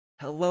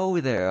Hello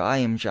there, I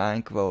am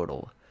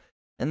GiantGrotle.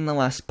 In the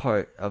last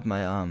part of my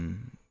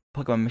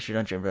Pokemon Mystery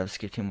Dungeon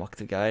Rescue Team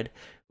Walkthrough Guide,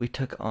 we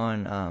took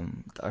on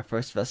our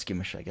first rescue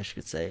mission, I guess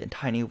you could say, in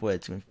Tiny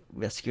Woods. We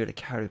rescued a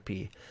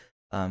Caterpie,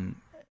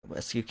 um,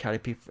 rescued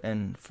Caterpie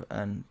and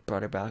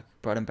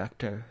brought him back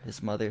to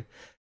his mother,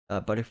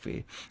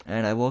 Butterfree.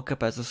 And I woke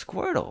up as a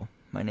Squirtle.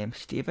 My name's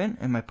Steven,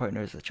 and my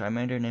partner is a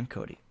Charmander named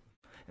Cody.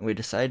 And we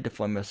decided to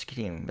form a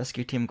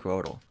Rescue Team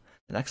Grotle,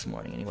 the next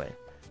morning anyway.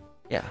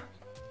 Yeah.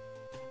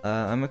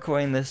 I'm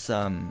recording this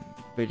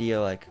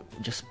video like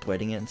just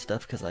splitting it and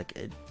stuff because like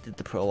it did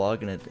the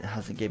prologue and it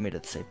hasn't given me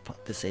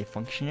the save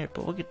function yet,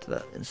 but we'll get to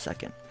that in a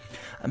second.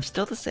 I'm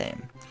still the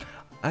same.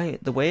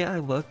 The way I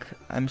look,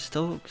 I'm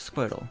still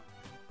Squirtle,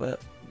 but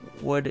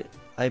would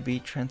I be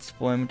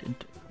transformed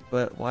into?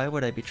 But why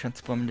would I be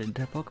transformed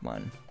into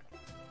Pokemon?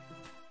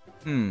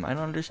 I don't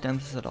understand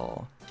this at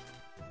all.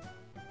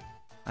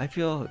 I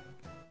feel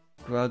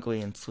groggy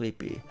and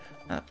sleepy,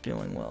 not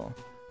feeling well.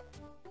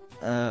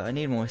 I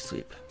need more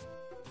sleep.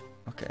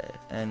 Okay,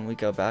 and we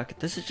go back.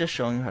 This is just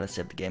showing you how to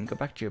save the game. Go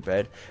back to your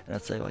bed, and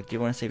it's like, do you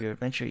want to save your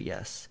adventure?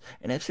 Yes.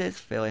 And it saves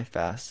fairly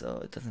fast,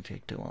 so it doesn't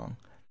take too long.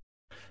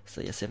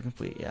 So yeah, save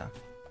complete, yeah.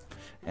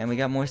 And we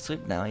got more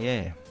sleep now,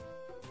 yay.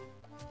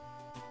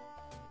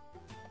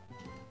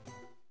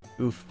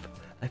 Oof,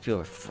 I feel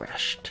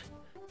refreshed.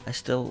 I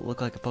still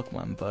look like a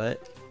Pokemon,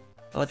 but...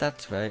 Oh,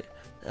 that's right,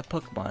 a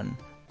Pokemon.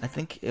 I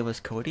think it was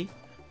Cody?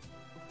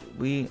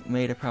 We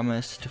made a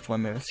promise to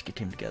form a rescue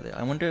team together.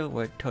 I wonder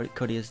what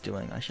Cody is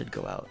doing. I should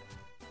go out.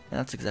 And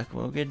that's exactly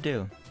what we're gonna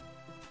do.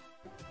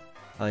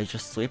 Oh, he's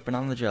just sleeping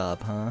on the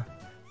job, huh?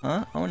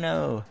 Huh? Oh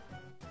no!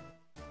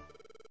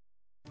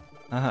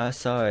 Haha,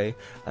 sorry.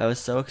 I was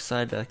so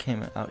excited I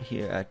came out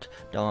here at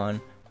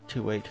dawn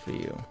to wait for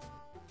you.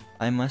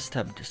 I must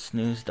have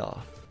snoozed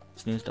off.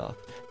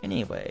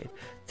 Anyway,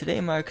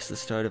 today marks the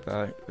start of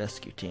our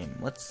rescue team.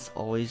 Let's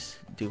always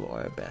do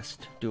our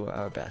best.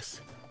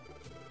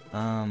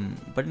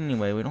 But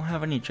anyway, we don't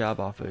have any job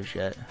offers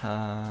yet.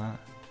 Oh,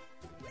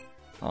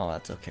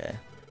 that's okay.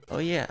 Oh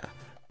yeah,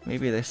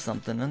 maybe there's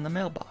something in the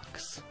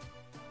mailbox.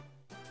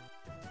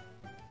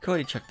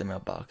 Cody checked the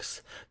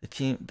mailbox.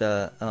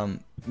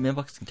 The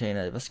mailbox contained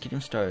a rescue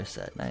team starter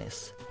set.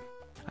 Nice.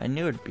 I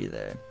knew it'd be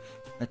there.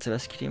 It's a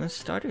rescue team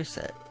starter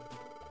set.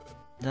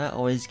 They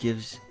always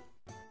give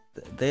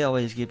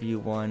you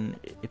one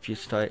if you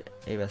start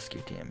a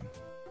rescue team.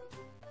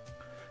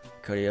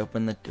 Cody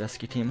opened the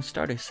rescue team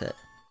starter set.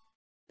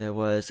 There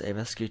was a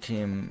rescue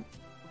team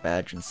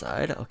badge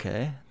inside,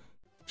 okay,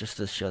 just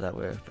to show that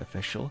we're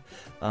official.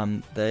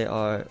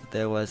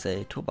 There was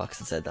a toolbox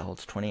inside that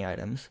holds 20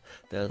 items.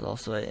 There's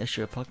also an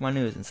issue of Pokemon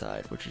news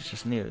inside, which is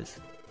just news.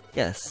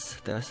 Yes,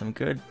 there are some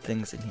good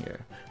things in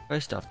here.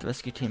 First off, the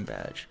rescue team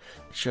badge.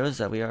 It shows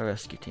that we are a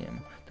rescue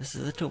team. This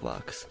is a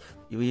toolbox.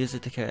 You use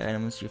it to carry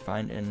items you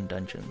find in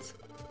dungeons.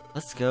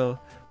 Let's go.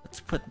 Let's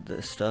put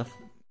the stuff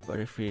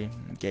Butterfree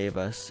gave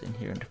us in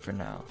here for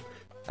now.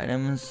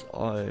 Items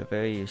are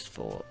very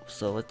useful,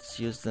 so let's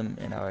use them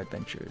in our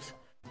adventures.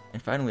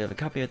 And finally, we have a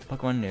copy of the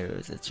Pokemon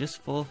News. It's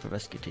useful for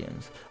rescue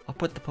teams. I'll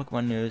put the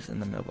Pokemon News in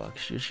the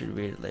mailbox. You should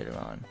read it later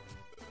on.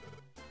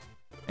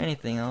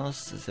 Anything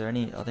else? Is there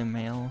any other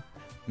mail?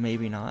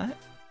 Maybe not?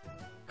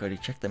 Cody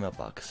checked the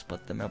mailbox,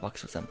 but the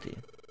mailbox was empty.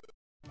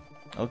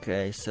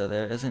 Okay, so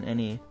there isn't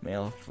any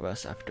mail for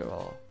us after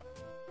all.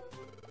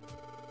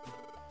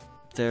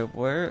 If there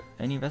were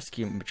any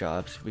rescue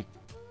jobs, we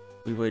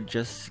would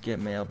just get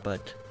mail,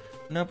 but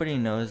nobody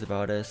knows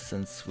about us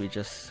since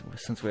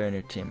we're a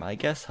new team, I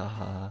guess,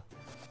 haha.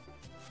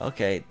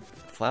 Okay,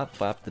 Flap,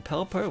 the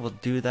Pelipper will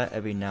do that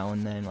every now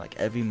and then, like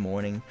every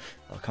morning.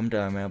 I'll come to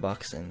our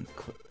mailbox and,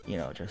 you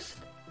know, just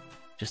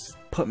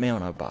put mail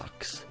in our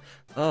box.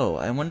 Oh,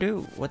 I wonder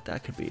what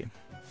that could be.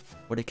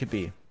 What it could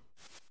be.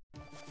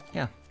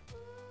 Yeah,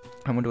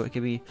 I wonder what it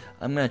could be.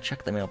 I'm gonna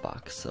check the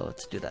mailbox, so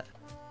let's do that.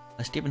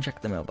 Let's even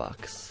check the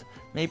mailbox.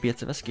 Maybe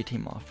it's a rescue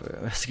team offer,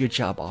 a rescue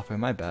job offer,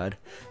 my bad.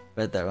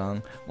 Read that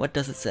wrong. What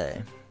does it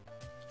say?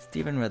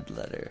 Steven read the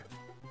letter.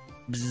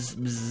 Bzz,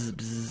 bzz,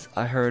 bzz.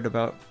 I heard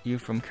about you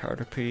from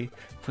Caterpie.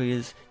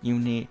 Please,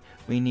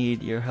 we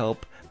need your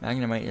help.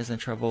 Magnemite is in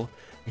trouble.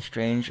 A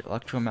strange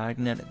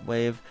electromagnetic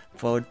wave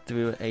flowed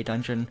through a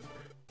dungeon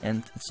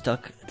and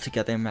stuck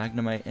together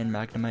Magnemite and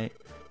Magnemite.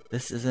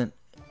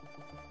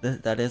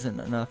 That isn't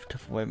enough to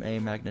form a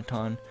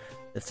magneton.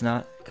 It's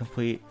not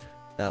complete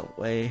that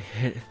way,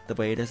 the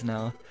way it is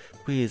now.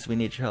 Please, we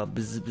need your help.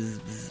 Bzz, bzz,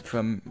 bzz,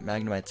 from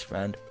Magnemite's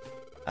friend.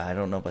 I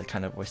don't know what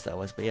kind of voice that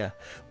was, but yeah.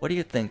 What do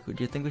you think? Do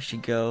you think we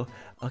should go?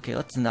 Okay,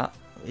 let's not.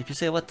 If you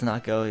say let's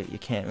not go, you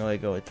can't really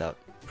go without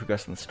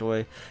progressing the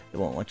story. It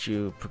won't let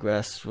you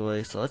progress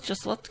really. So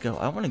let's go.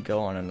 I want to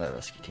go on another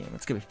rescue team.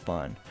 It's gonna be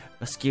fun.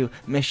 Rescue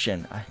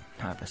mission.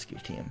 Not rescue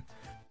team.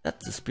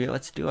 That's the spirit.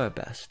 Let's do our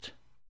best.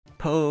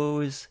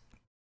 Pose.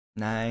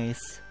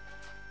 Nice.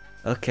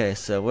 Okay,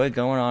 so we're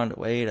going on the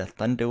way to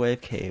Thunderwave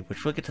Cave,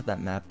 which we'll get to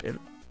that map.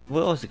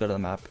 We'll also go to the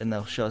map, and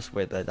they'll show us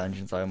where the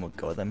dungeons are, and we'll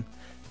go them.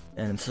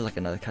 And this is like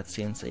another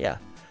cutscene, so yeah.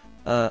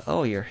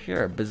 Oh, you're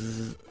here.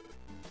 Bzz.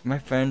 My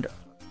friend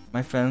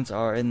my friends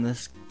are in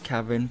this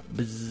cavern.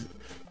 Bzz.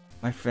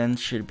 My friends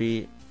should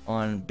be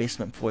on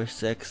basement floor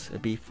 6.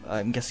 It'd be,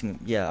 I'm guessing,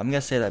 yeah, I'm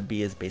gonna say that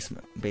B is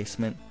basement.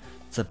 Basement.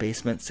 It's a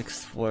basement,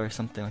 6th floor,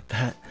 something like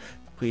that.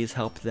 Please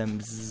help them.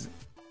 Bzz.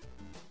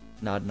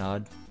 Nod,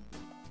 nod.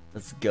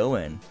 Let's go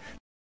in.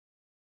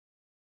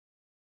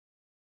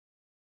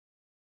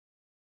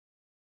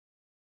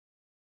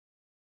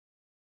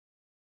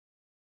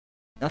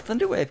 Now,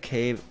 Thunderwave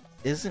Cave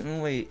isn't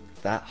really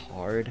that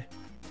hard,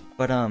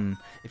 but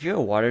if you're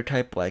a water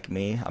type like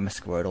me, I'm a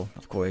Squirtle,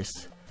 of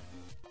course.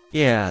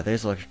 Yeah,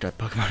 there's electric type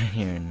Pokemon in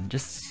here, and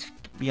just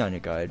be on your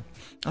guard.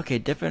 Okay,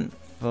 different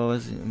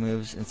foes using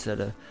moves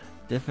instead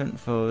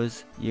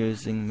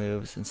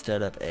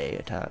of A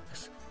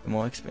attacks. The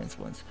more experienced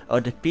ones. Oh,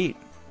 defeat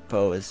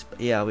foes.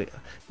 Yeah,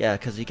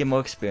 because you get more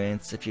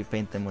experience if you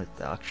feint them with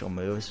the actual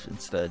moves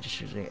instead of just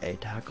using A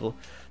tackle.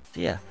 So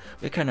yeah,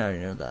 we kind of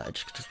already know that.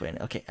 Just explain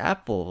it. Okay,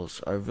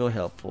 apples are really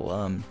helpful.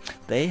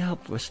 They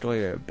help restore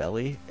your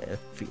belly,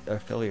 or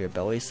fill your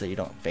belly, so you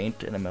don't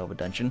faint in the middle of a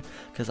dungeon.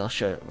 Because I'll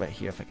show it right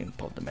here if I can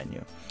pull up the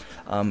menu.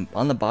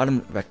 On the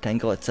bottom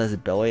rectangle, it says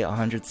belly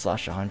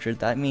 100/100.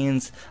 That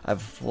means I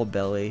have a full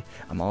belly.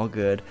 I'm all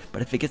good.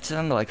 But if it gets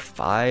down to like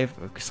 5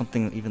 or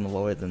something even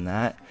lower than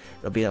that,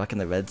 it'll be like in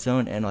the red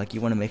zone. And like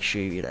you want to make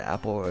sure you eat an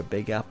apple or a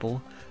big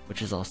apple,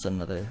 which is also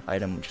another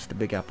item. Just a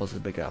big apple is a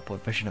big apple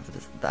version of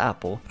the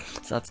apple,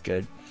 so that's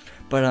good.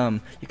 But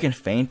you can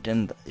faint,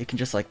 and you can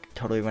just like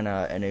totally run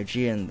out of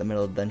energy in the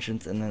middle of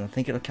dungeons, and then I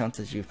think it'll count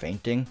as you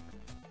fainting.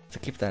 So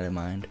keep that in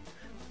mind.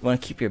 You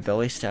want to keep your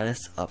belly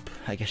status up,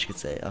 I guess you could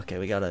say. Okay,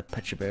 we got a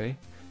Pecha Berry.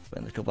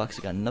 In the toolbox,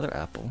 we got another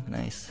apple.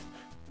 Nice.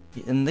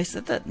 And they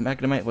said that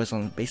Magnemite was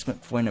on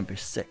basement floor number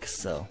 6,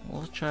 so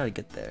we'll try to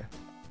get there.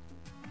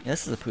 Yeah,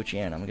 this is a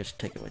Poochyena. I'm gonna just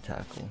take it with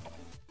tackle.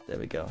 There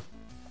we go.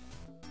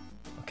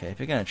 Okay, if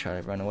you're gonna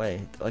try to run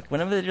away, like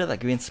whenever they do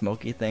that green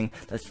smoky thing,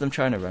 that's them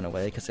trying to run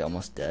away because they're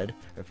almost dead,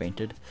 or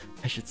fainted,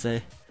 I should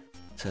say.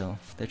 So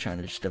they're trying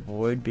to just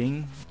avoid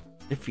being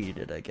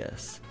defeated, I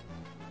guess.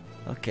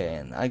 Okay,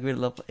 and I grade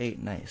level 8,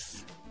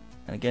 nice.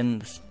 And again,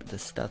 the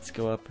stats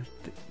go up.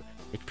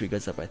 HP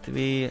goes up by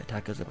 3,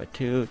 attack goes up by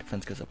 2,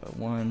 defense goes up by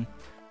 1,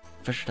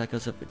 special attack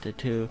goes up by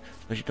 2,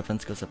 special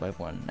defense goes up by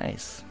 1.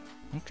 Nice.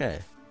 Okay.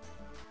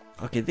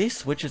 Okay, these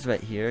switches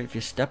right here, if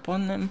you step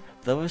on them,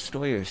 they'll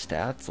restore your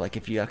stats. Like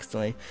if you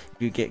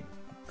get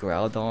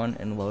growled on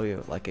and lower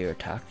your, like your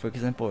attack, for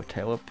example, or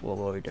tail up will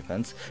lower your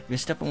defense. If you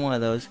step on one of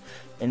those,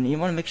 and you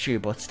want to make sure you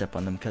both step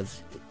on them,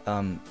 because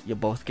you'll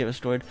both get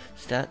restored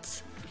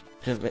stats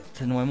to the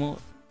normal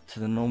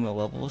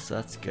level, so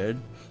that's good.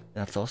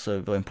 That's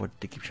also really important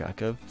to keep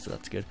track of, so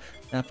that's good.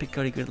 Now pick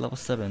Cody good level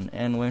 7,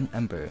 and we're an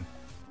Ember.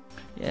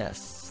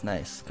 Yes,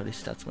 nice.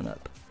 Cody's stats went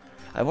up.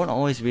 I won't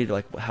always read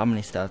like how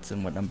many stats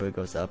and what number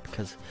goes up,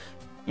 because,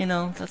 you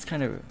know, that's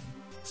kind of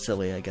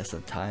silly, I guess,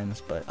 at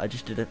times, but I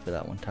just did it for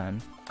that one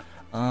time.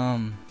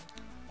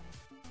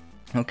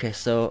 Okay,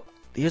 so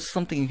here's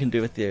something you can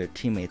do with your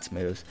teammates'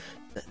 moves.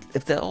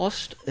 If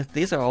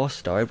these are all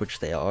starred, which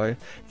they are,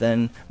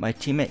 then my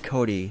teammate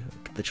Cody,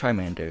 the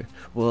Charmander,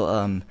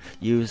 will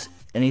use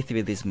any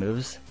 3 of these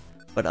moves.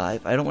 But I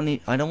don't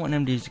want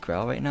him to use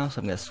Growl right now,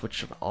 so I'm gonna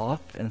switch it off.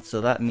 And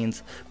so that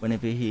means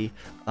whenever he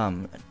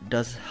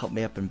does help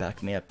me up and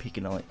back me up,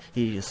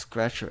 he just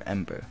scratch or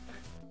Ember.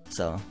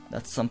 So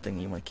that's something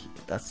you want to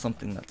keep. That's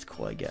something that's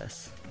cool, I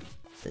guess,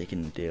 that you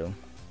can do.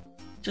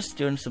 Just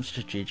doing some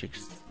strategic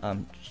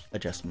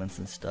adjustments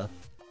and stuff.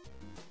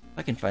 If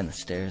I can find the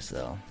stairs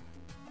though,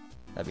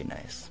 that'd be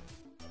nice.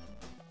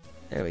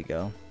 There we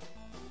go.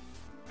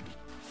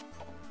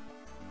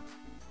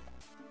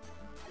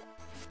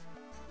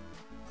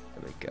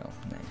 There we go.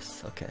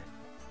 Nice. Okay.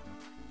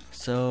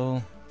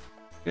 So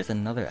here's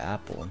another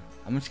apple.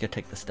 I'm just gonna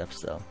take the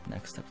steps though.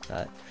 Next step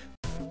that.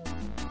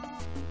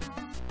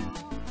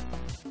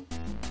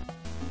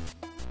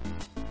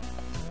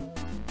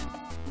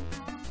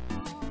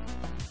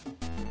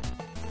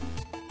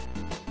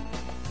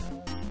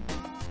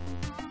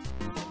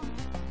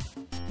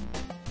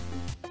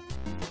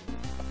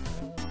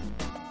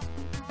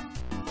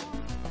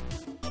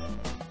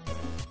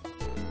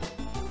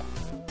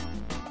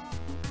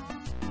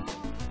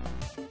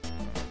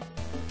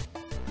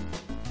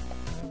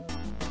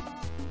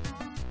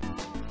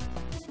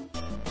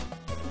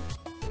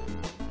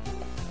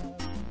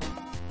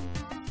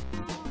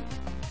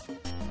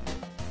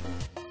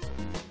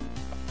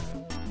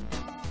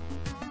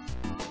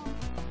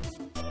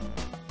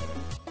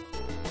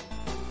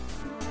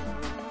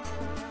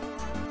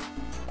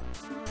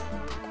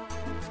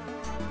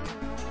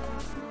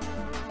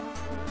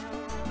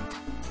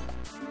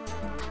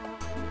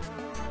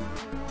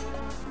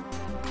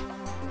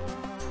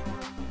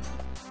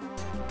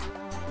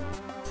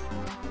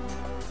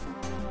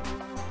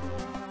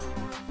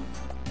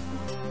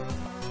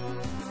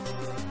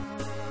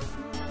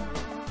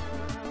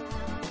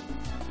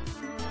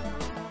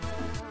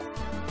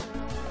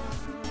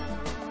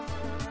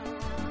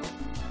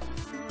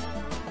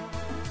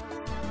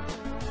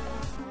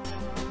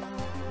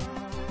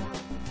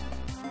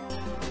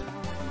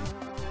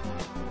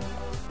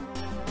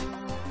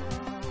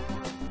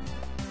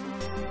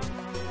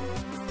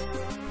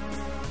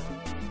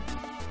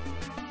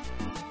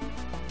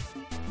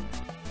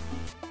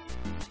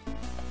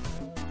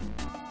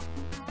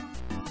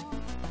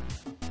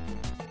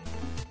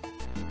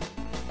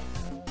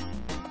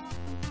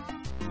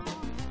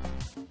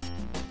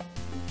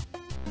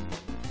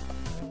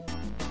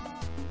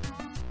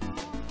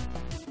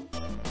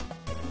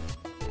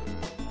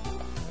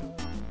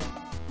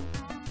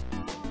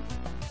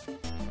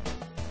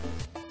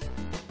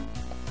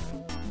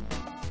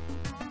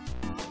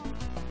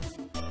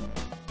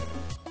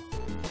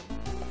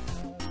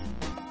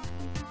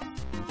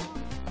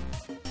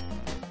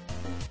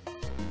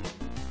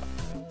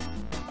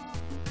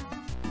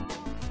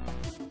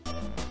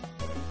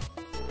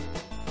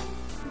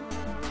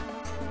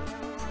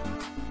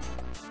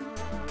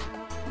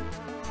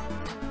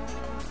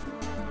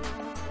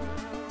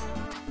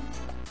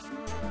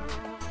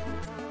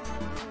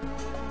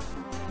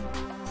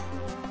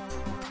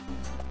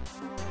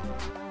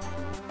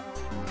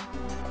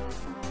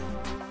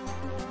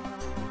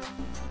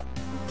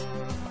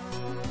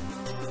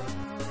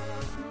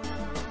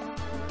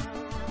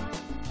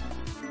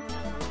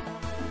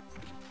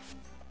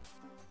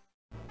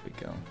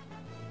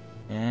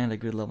 Charmander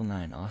grew level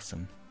 9.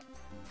 Awesome.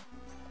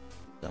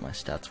 That my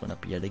stats went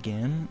up yet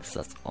again,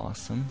 so that's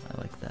awesome.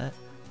 I like that.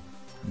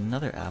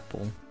 Another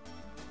apple.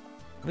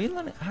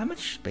 How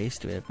much space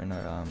do we have in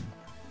our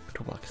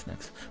toolbox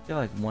next? We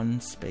have like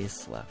 1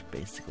 space left,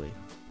 basically.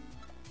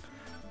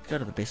 Let's go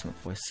to the basement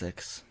floor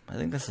 6. I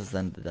think this is the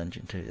end of the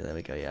dungeon too. There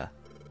we go, yeah.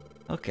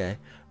 Okay.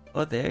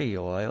 Oh, there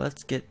you are.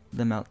 Let's get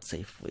them out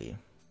safely.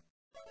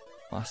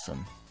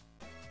 Awesome.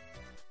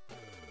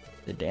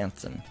 They're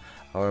dancing.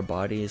 Our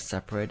body is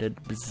separated.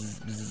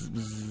 Bzz, bzz,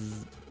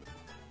 bzz.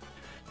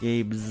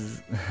 Yay,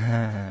 bzz.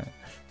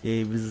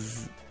 Yay,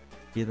 bzz.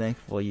 Be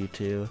thankful, you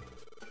two.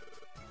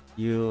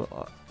 You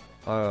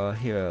are a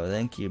hero.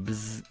 Thank you.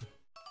 Bzz.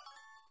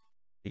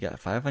 We got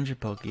 500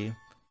 Poke.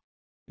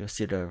 You'll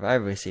see the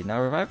Reviver Seed.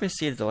 Now, Reviver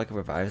Seeds are like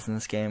revives in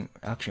this game.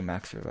 Actually,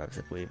 max revives,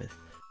 I believe it.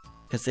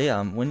 Because they,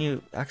 when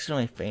you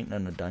accidentally faint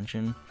in a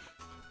dungeon,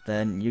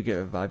 then you get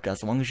revived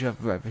as long as you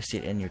have Reviver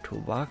Seed in your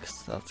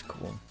toolbox. So that's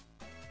cool.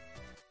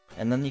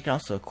 And then you can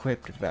also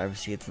equip the Reviver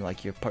Seeds and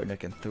like your partner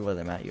can throw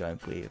them at you, I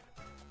believe.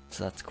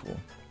 So that's cool.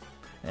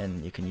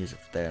 And you can use it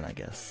there, I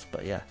guess.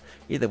 But yeah,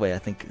 either way, I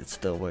think it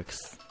still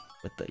works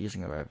with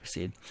using a Reviver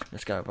Seed.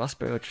 It's got a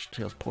Raspberry, which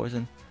heals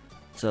poison.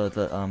 So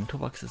the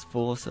toolbox is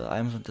full, so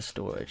items went to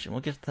storage. And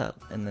we'll get to that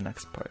in the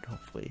next part,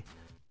 hopefully.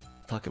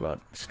 Talk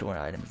about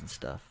storing items and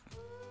stuff.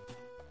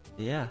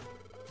 Yeah.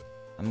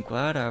 I'm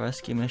glad our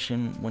rescue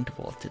mission went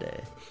well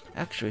today.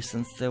 Actually,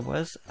 since this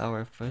was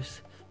our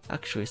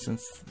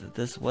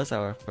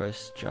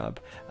first job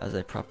as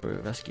a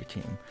proper rescue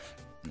team,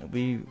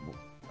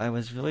 I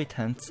was really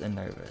tense and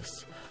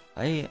nervous.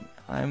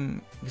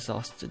 I'm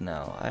exhausted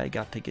now. I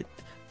got to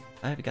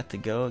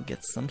go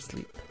get some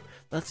sleep.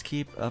 Let's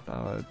keep up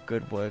our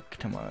good work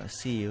tomorrow.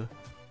 See you.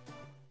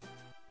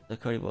 The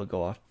code will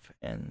go off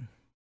and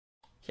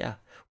yeah,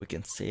 we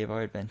can save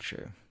our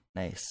adventure.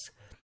 Nice.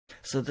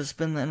 So this has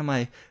been the end of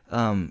my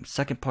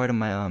second part of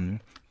my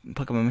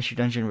Pokemon Mystery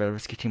Dungeon Red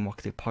Rescue Team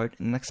walkthrough part.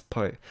 In the next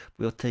part,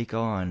 we'll take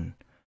on,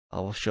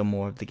 I will show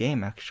more of the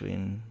game actually,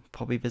 and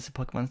probably visit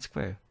Pokemon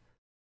Square.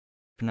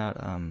 If not,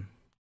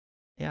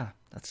 yeah,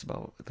 that's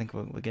about what I think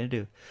what we're gonna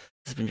do.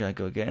 This has been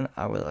GiantGrotle again.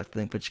 I would like to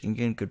thank Rich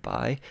again.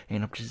 Goodbye,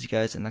 and hope to see you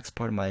guys in the next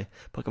part of my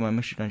Pokemon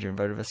Mystery Dungeon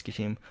Red Rescue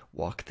Team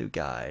walkthrough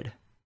guide.